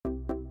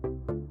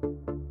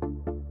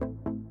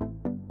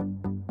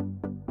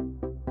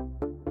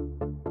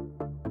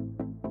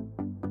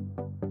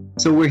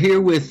So we're here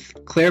with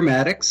Claire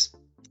Maddox,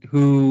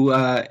 who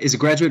is a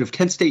graduate of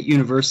Kent State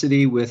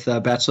University with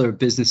a Bachelor of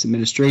Business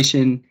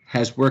Administration,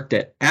 has worked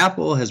at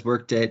Apple, has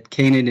worked at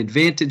Canaan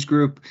Advantage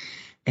Group,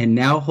 and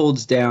now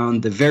holds down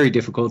the very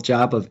difficult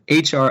job of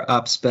HR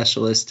Ops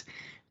Specialist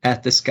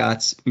at the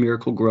Scotts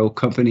Miracle-Gro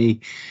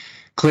Company.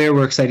 Claire,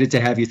 we're excited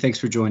to have you. Thanks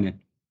for joining.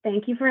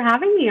 Thank you for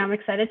having me. I'm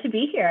excited to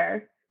be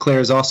here.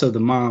 Claire is also the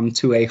mom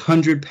to a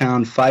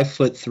 100-pound,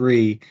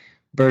 5'3"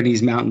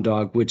 Bernese Mountain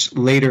Dog, which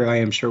later I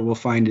am sure we'll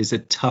find is a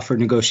tougher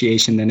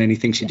negotiation than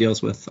anything she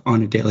deals with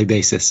on a daily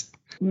basis.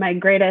 My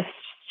greatest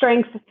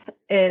strength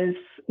is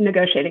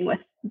negotiating with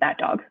that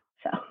dog.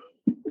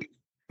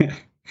 So,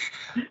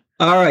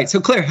 all right.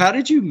 So Claire, how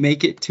did you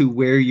make it to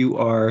where you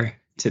are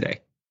today?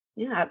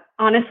 Yeah,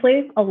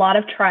 honestly, a lot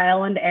of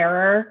trial and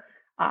error.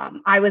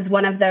 I was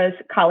one of those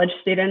college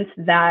students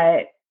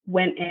that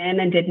went in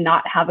and did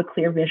not have a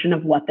clear vision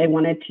of what they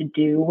wanted to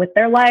do with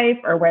their life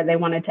or where they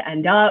wanted to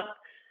end up.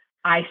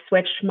 I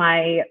switched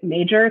my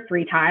major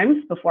 3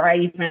 times before I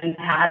even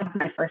had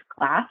my first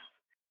class.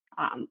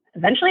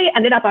 Eventually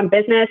ended up on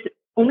business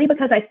only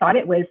because I thought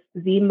it was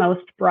the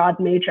most broad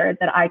major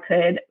that I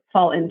could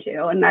fall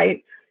into. And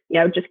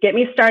just get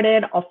me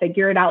started. I'll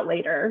figure it out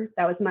later.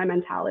 That was my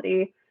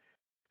mentality.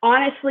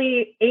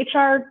 Honestly,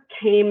 HR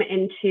came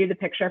into the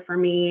picture for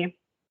me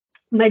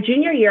my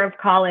junior year of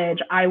college.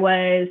 I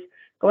was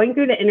going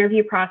through the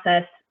interview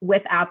process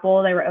with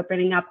Apple. They were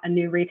opening up a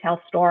new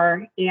retail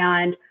store,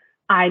 and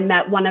I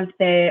met one of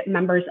the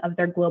members of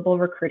their global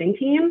recruiting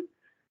team.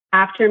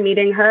 After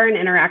meeting her and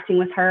interacting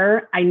with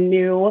her, I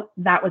knew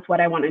that was what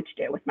I wanted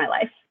to do with my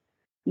life.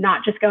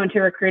 Not just go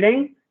into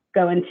recruiting,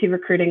 go into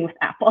recruiting with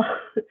Apple,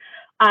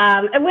 which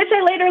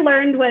I later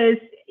learned was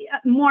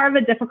more of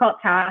a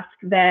difficult task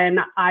than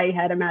I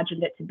had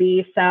imagined it to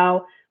be.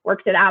 So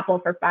worked at Apple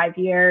for 5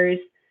 years,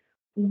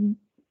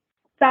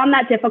 found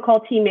that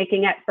difficulty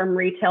making it from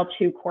retail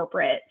to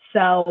corporate.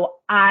 So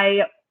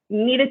I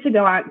needed to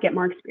go out and get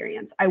more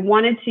experience. I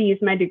wanted to use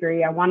my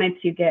degree. I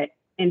wanted to get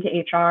into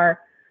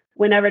HR.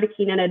 Went over to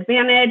Canaan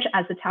Advantage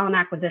as a talent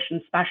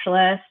acquisition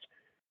specialist,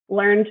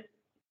 learned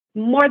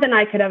more than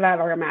I could have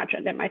ever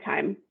imagined in my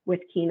time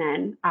with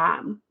Canaan.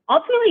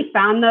 Ultimately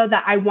found though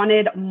that I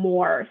wanted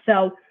more.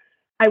 So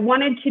I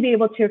wanted to be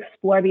able to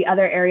explore the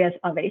other areas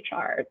of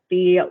HR,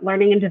 the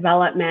learning and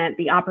development,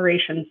 the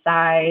operations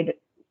side,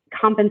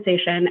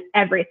 compensation,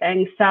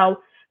 everything. So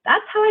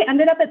that's how I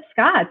ended up at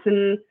Scotts.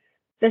 And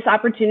this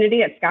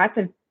opportunity at Scotts,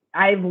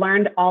 I've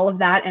learned all of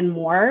that and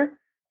more.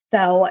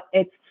 So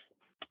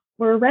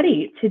we're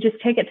ready to just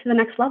take it to the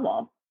next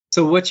level.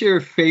 So what's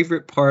your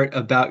favorite part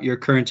about your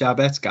current job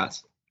at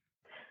Scotts?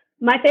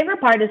 My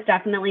favorite part is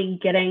definitely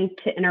getting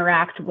to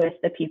interact with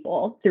the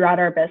people throughout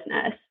our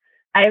business.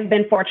 I have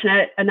been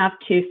fortunate enough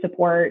to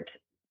support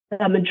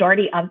the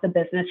majority of the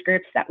business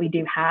groups that we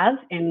do have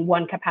in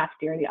one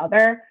capacity or the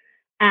other.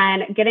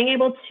 And getting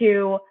able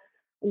to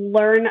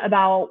learn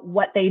about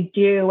what they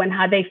do and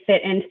how they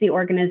fit into the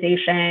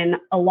organization,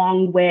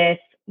 along with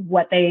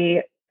what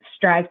they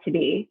strive to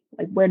be.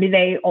 Like, where do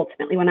they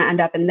ultimately want to end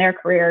up in their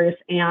careers,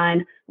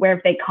 and where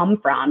have they come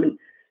from? And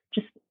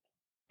just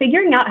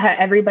figuring out how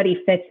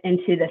everybody fits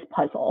into this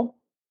puzzle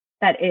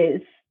that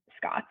is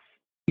Scotts.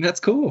 That's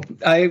cool.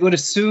 I would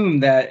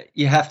assume that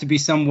you have to be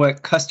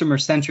somewhat customer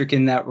centric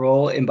in that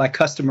role. And by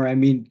customer, I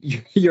mean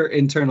your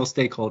internal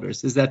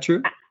stakeholders. Is that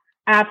true?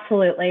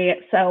 Absolutely.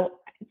 So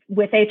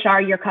with HR,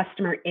 your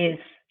customer is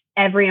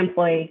every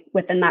employee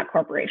within that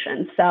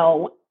corporation.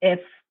 So if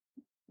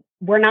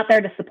we're not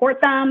there to support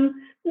them,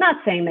 I'm not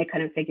saying they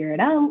couldn't figure it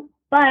out,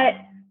 but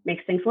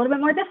makes things a little bit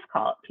more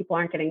difficult. People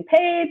aren't getting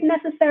paid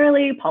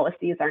necessarily.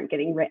 Policies aren't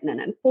getting written and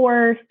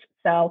enforced.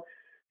 So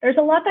there's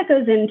a lot that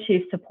goes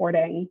into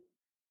supporting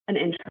an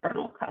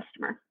internal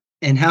customer.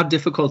 And how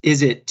difficult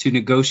is it to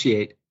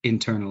negotiate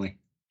internally?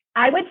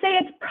 I would say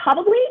it's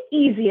probably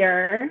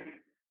easier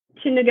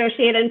to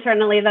negotiate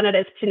internally than it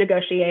is to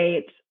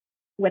negotiate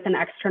with an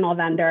external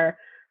vendor.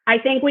 I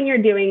think when you're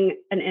doing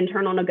an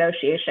internal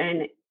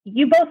negotiation,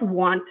 you both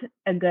want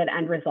a good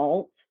end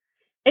result.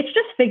 It's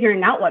just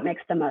figuring out what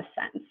makes the most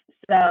sense.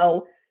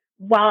 So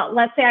while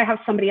let's say I have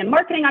somebody in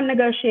marketing I'm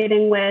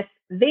negotiating with,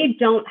 they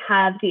don't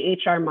have the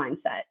HR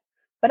mindset,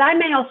 but I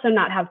may also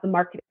not have the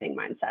marketing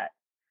mindset.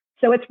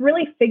 So it's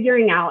really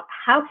figuring out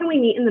how can we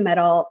meet in the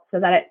middle so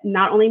that it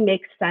not only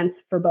makes sense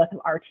for both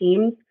of our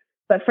teams,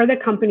 but for the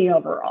company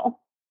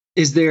overall.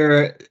 Is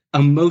there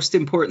a most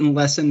important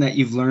lesson that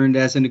you've learned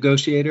as a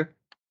negotiator?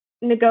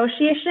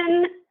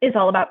 Negotiation is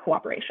all about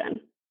cooperation.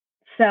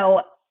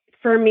 So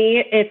for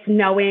me, it's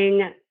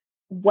knowing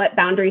what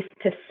boundaries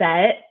to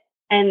set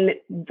and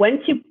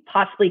when to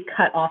possibly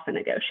cut off a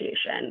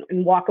negotiation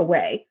and walk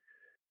away.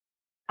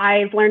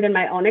 I've learned in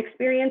my own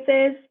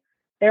experiences,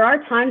 there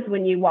are times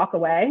when you walk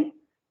away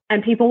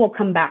and people will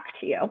come back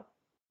to you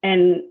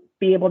and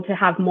be able to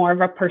have more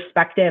of a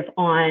perspective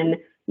on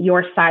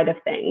your side of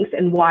things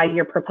and why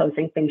you're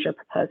proposing things you're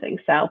proposing.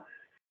 So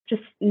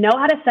just know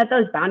how to set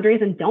those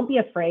boundaries and don't be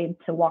afraid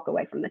to walk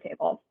away from the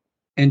table.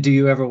 And do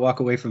you ever walk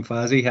away from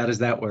Fozzie? How does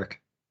that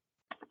work?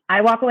 I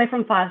walk away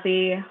from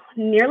Fosse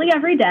nearly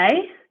every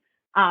day.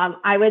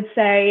 I would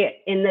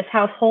say in this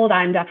household,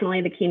 I'm definitely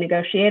the key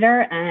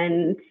negotiator,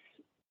 and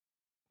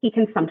he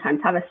can sometimes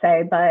have a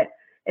say, but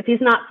if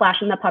he's not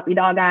flashing the puppy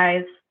dog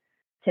eyes,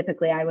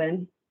 typically I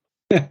win.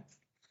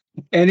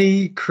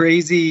 Any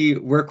crazy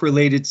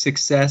work-related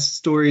success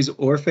stories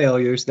or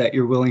failures that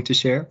you're willing to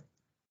share?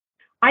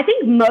 I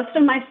think most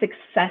of my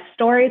success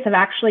stories have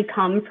actually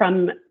come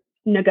from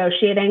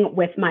negotiating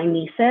with my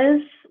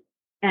nieces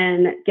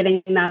and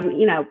getting them,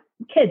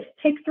 kids,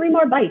 take 3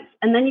 more bites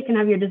and then you can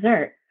have your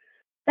dessert.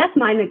 That's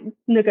my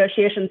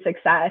negotiation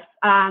success.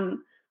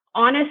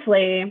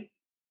 Honestly,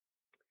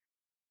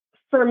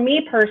 for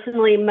me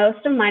personally,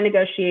 most of my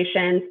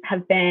negotiations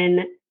have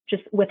been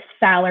just with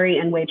salary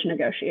and wage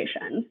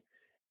negotiations.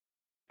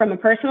 From a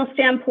personal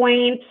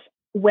standpoint,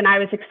 when I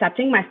was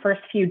accepting my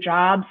first few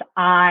jobs,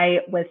 I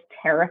was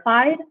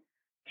terrified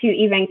to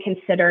even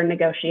consider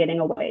negotiating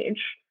a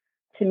wage.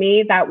 To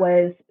me, that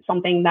was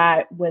something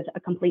that was a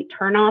complete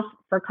turnoff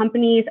for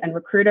companies and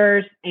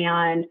recruiters,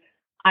 and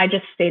I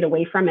just stayed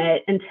away from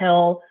it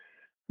until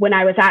when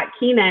I was at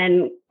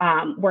Keenan,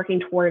 working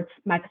towards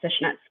my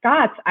position at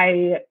Scott's.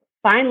 I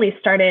finally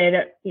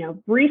started,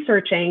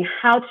 researching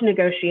how to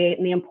negotiate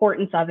and the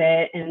importance of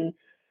it, and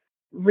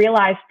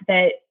realized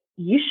that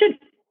you should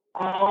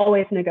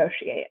always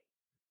negotiate.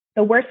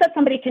 The worst that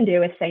somebody can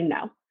do is say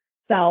no.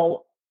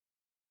 So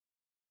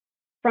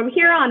from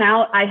here on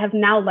out, I have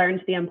now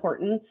learned the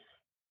importance.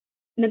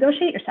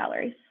 Negotiate your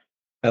salaries.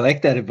 I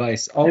like that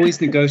advice.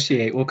 Always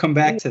negotiate. We'll come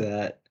back to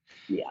that.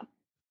 Yeah.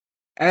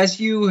 As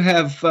you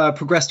have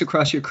progressed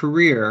across your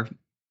career,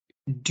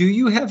 do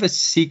you have a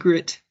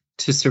secret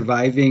to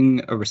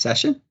surviving a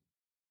recession?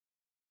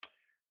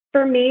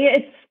 For me,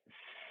 it's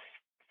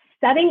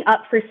setting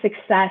up for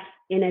success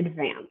in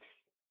advance.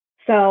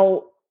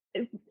 So,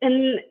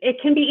 and it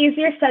can be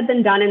easier said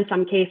than done in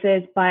some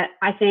cases, but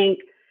I think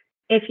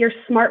if you're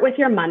smart with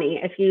your money,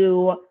 if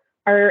you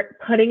are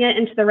putting it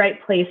into the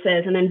right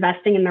places and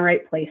investing in the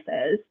right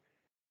places,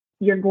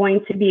 you're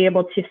going to be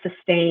able to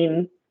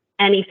sustain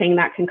anything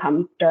that can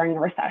come during a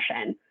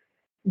recession.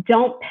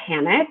 Don't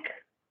panic.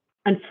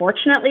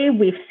 Unfortunately,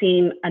 we've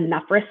seen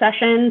enough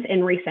recessions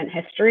in recent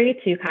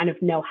history to kind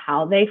of know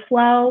how they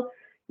flow.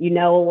 You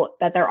know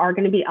that there are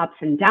going to be ups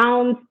and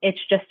downs. It's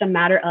just a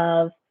matter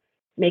of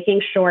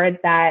making sure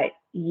that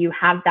you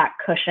have that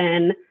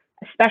cushion,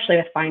 especially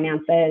with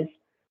finances,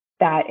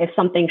 that if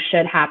something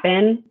should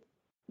happen,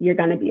 you're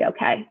going to be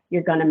okay.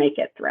 You're going to make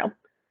it through.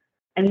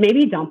 And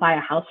maybe don't buy a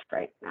house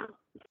right now.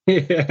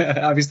 Yeah,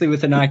 obviously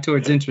with an eye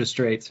towards interest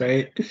rates,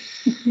 right?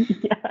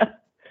 Yeah.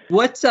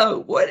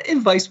 What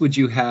advice would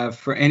you have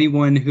for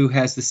anyone who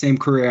has the same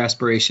career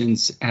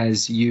aspirations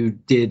as you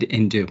did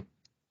and do?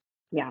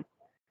 Yeah.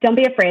 Don't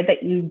be afraid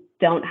that you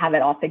don't have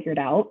it all figured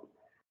out.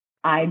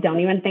 I don't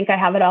even think I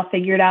have it all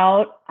figured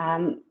out.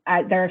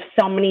 There are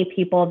so many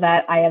people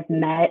that I have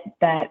met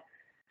that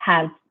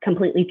have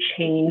completely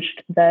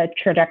changed the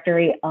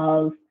trajectory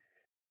of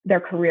their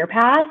career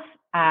path.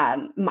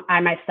 I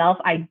myself,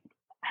 I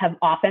have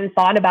often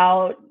thought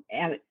about,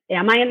 am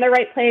I in the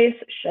right place?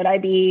 Should I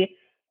be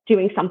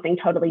doing something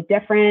totally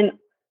different?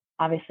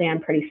 Obviously, I'm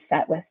pretty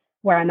set with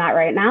where I'm at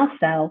right now.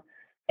 So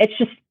it's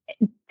just,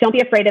 don't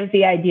be afraid of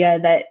the idea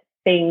that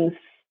things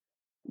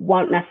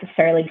won't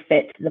necessarily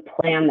fit the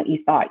plan that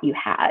you thought you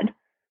had.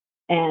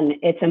 And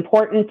it's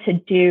important to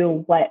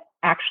do what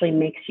actually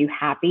makes you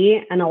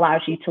happy and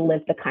allows you to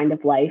live the kind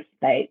of life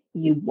that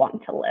you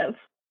want to live.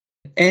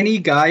 Any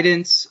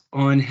guidance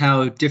on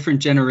how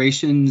different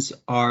generations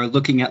are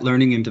looking at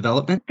learning and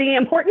development? The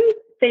important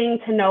thing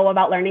to know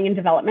about learning and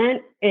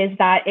development is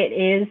that it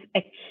is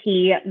a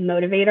key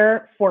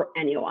motivator for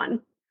anyone,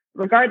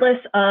 regardless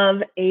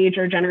of age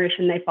or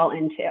generation they fall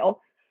into.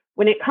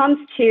 When it comes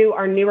to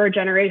our newer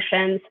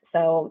generations,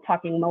 so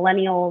talking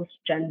millennials,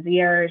 Gen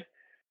Zers,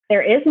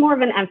 there is more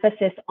of an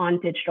emphasis on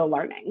digital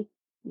learning.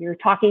 You're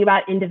talking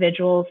about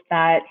individuals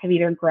that have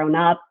either grown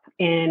up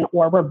in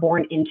or were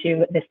born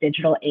into this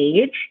digital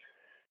age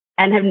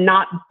and have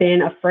not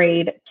been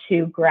afraid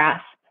to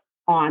grasp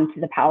onto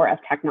the power of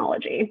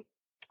technology.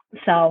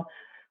 So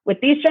with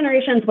these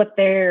generations, what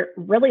they're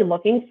really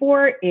looking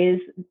for is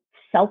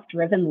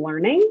self-driven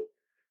learning.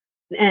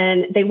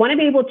 And they want to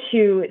be able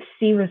to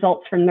see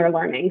results from their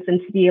learnings and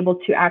to be able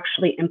to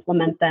actually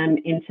implement them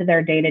into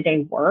their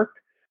day-to-day work,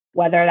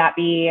 whether that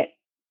be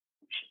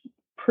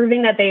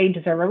proving that they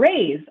deserve a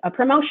raise, a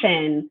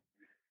promotion,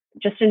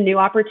 just a new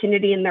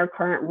opportunity in their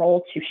current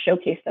role to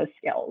showcase those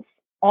skills.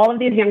 All of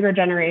these younger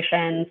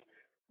generations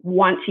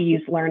want to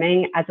use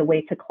learning as a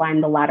way to climb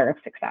the ladder of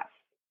success,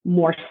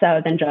 more so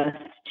than just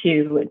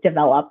to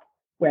develop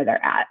where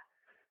they're at.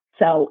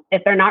 So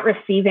if they're not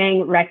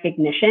receiving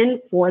recognition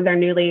for their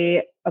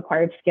newly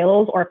acquired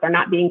skills, or if they're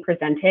not being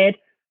presented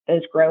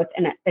those growth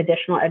and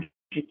additional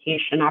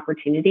education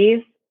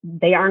opportunities,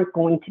 they aren't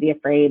going to be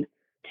afraid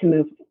to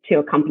move to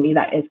a company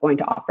that is going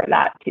to offer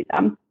that to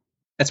them.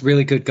 That's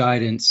really good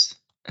guidance.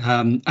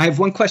 I have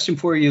one question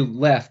for you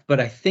left, but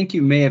I think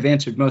you may have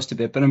answered most of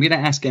it, but I'm going to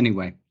ask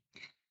anyway.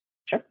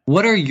 Sure.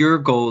 What are your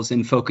goals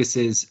and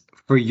focuses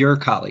for your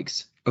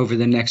colleagues over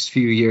the next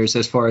few years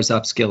as far as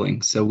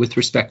upskilling? So with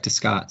respect to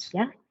Scott's.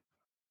 Yeah.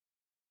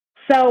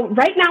 So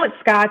right now at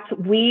Scott's,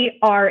 we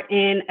are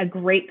in a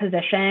great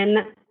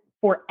position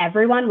for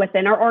everyone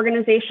within our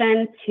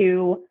organization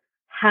to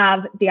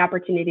have the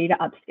opportunity to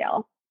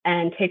upskill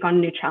and take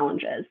on new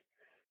challenges.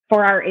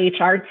 For our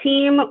HR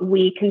team,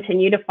 we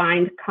continue to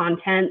find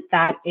content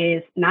that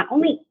is not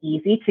only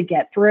easy to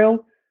get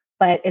through,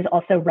 but is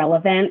also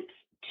relevant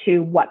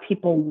to what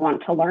people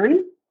want to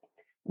learn.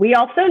 We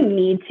also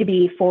need to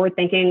be forward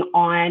thinking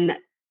on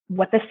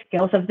what the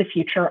skills of the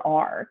future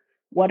are.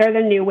 What are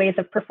the new ways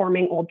of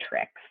performing old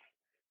tricks?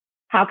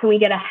 How can we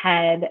get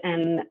ahead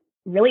and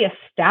really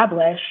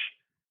establish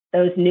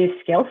those new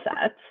skill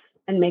sets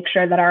and make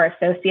sure that our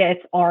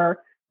associates are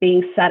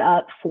being set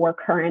up for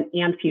current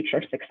and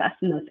future success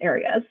in those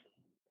areas?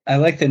 I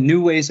like the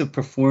new ways of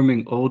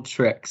performing old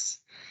tricks.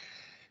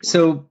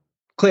 So,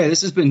 Claire,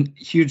 this has been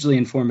hugely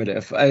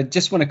informative. I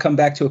just want to come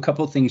back to a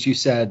couple of things you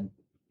said.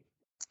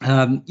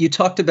 You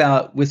talked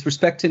about, with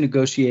respect to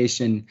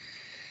negotiation,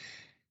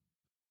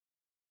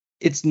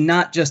 it's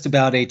not just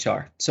about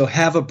HR. So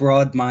have a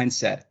broad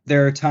mindset.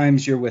 There are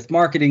times you're with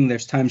marketing,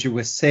 there's times you're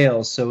with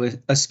sales. So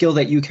a skill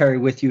that you carry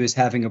with you is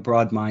having a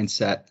broad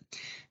mindset.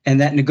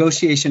 And that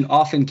negotiation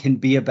often can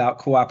be about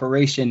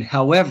cooperation.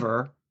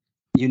 However,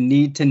 you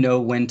need to know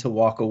when to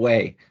walk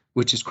away,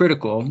 which is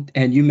critical.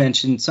 And you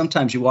mentioned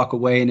sometimes you walk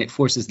away and it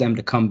forces them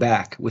to come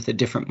back with a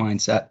different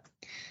mindset.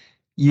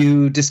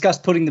 You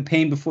discussed putting the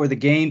pain before the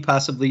gain,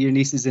 possibly your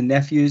nieces and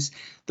nephews.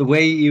 The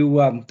way you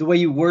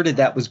worded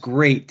that was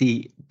great.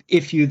 The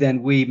if you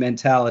then we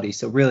mentality.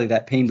 So really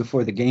that pain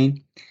before the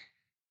gain.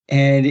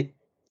 And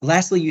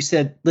lastly, you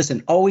said,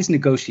 listen, always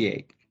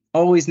negotiate.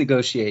 Always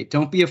negotiate.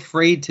 Don't be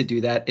afraid to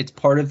do that. It's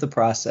part of the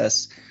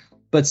process,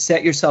 but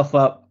set yourself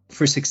up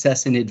for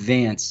success in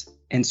advance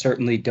and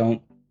certainly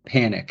don't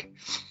panic.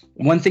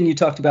 One thing you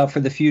talked about for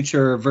the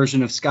future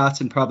version of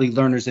Scott's and probably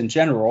learners in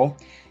general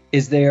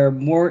is they're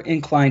more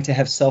inclined to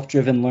have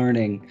self-driven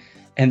learning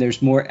and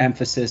there's more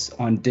emphasis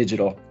on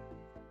digital.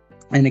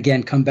 And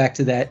again, come back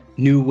to that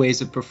new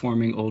ways of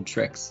performing old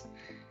tricks.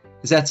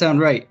 Does that sound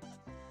right?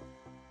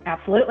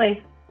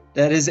 Absolutely.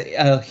 That is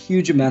a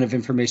huge amount of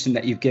information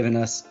that you've given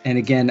us. And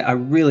again, I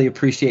really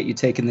appreciate you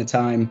taking the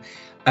time.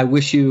 I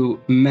wish you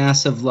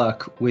massive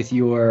luck with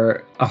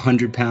your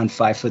 100-pound,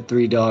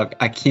 5'3" dog.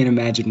 I can't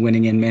imagine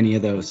winning in many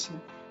of those.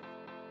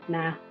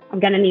 Nah, I'm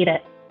going to need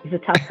it. He's a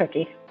tough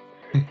cookie.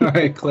 All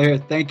right, Claire,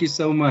 thank you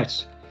so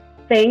much.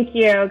 Thank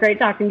you. Great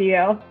talking to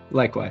you.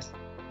 Likewise.